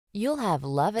You'll have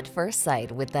love at first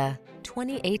sight with the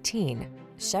 2018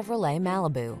 Chevrolet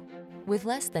Malibu. With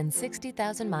less than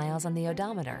 60,000 miles on the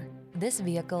odometer, this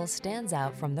vehicle stands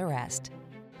out from the rest.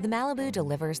 The Malibu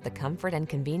delivers the comfort and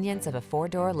convenience of a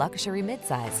four-door luxury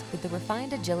midsize with the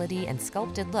refined agility and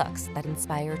sculpted looks that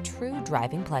inspire true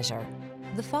driving pleasure.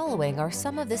 The following are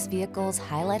some of this vehicle's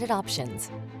highlighted options: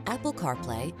 Apple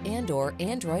CarPlay and/or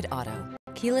Android Auto,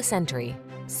 keyless entry,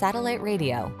 satellite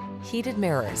radio, heated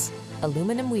mirrors,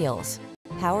 aluminum wheels,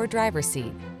 power driver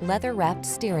seat, leather-wrapped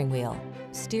steering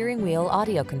wheel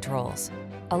audio controls,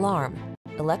 alarm,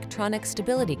 electronic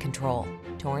stability control.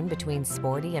 Torn between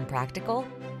sporty and practical?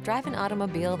 Drive an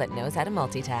automobile that knows how to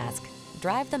multitask.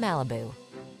 Drive the Malibu.